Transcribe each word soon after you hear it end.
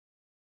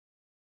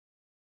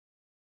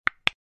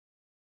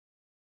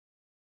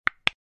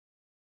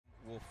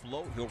will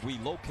float. He'll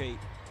relocate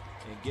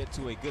and get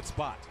to a good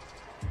spot.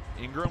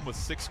 Ingram with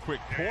 6 quick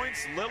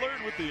points.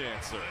 Lillard with the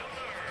answer.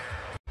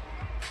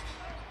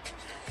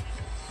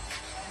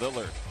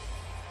 Lillard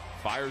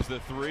fires the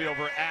 3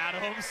 over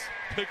Adams,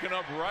 picking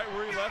up right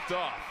where he left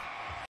off.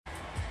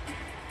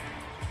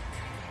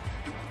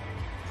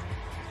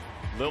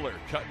 Lillard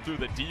cutting through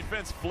the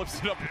defense, flips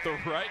it up with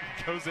the right,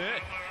 and goes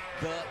in.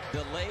 The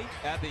delay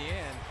at the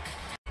end.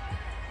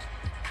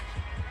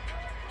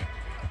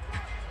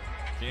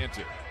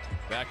 Cantor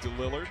back to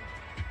Lillard.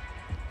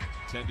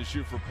 10 to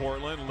shoot for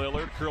Portland.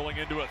 Lillard curling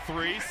into a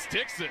 3,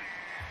 sticks it.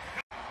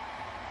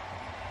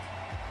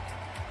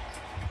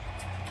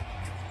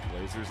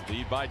 Blazers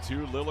lead by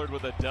 2. Lillard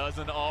with a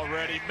dozen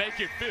already. Make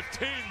it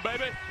 15,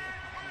 baby.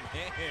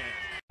 Man.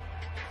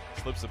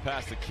 Slips a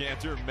pass to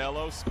Cantor.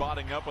 Melo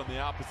spotting up on the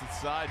opposite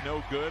side.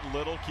 No good.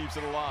 Little keeps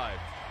it alive.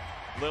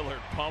 Lillard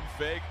pump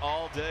fake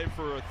all day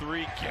for a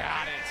 3.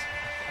 Got it.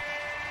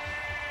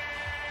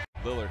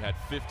 Lillard had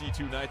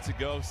 52 nights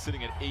ago,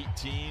 sitting at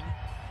 18.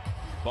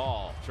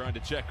 Ball trying to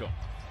check him.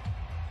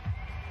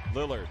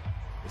 Lillard,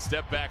 the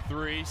step back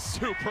 3,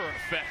 super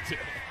effective.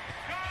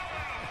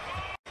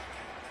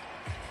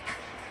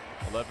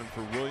 11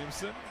 for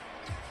Williamson.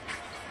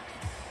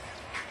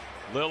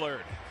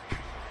 Lillard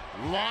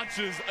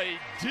launches a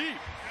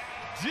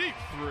deep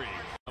 3.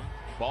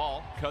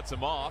 Ball cuts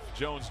him off.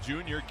 Jones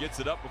Jr. gets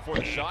it up before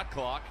the shot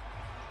clock.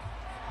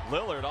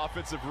 Lillard,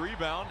 offensive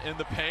rebound in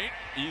the paint.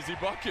 Easy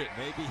bucket.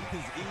 Maybe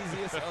his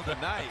easiest of the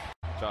night.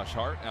 Josh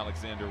Hart,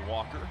 Alexander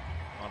Walker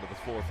onto the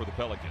floor for the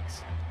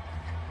Pelicans.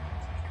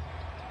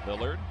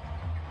 Lillard,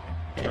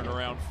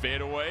 turnaround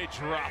fadeaway,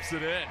 drops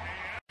it in.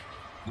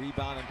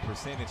 Rebounding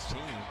percentage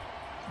team,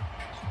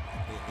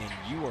 and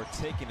you are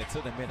taking it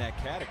to them in that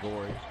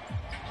category.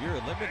 You're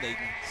eliminating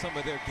some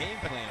of their game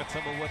plan,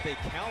 some of what they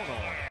count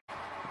on.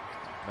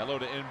 Melo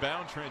to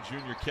inbound. Trent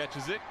Jr.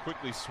 catches it.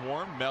 Quickly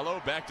swarmed.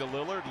 Melo back to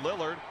Lillard.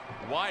 Lillard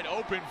wide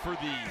open for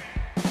the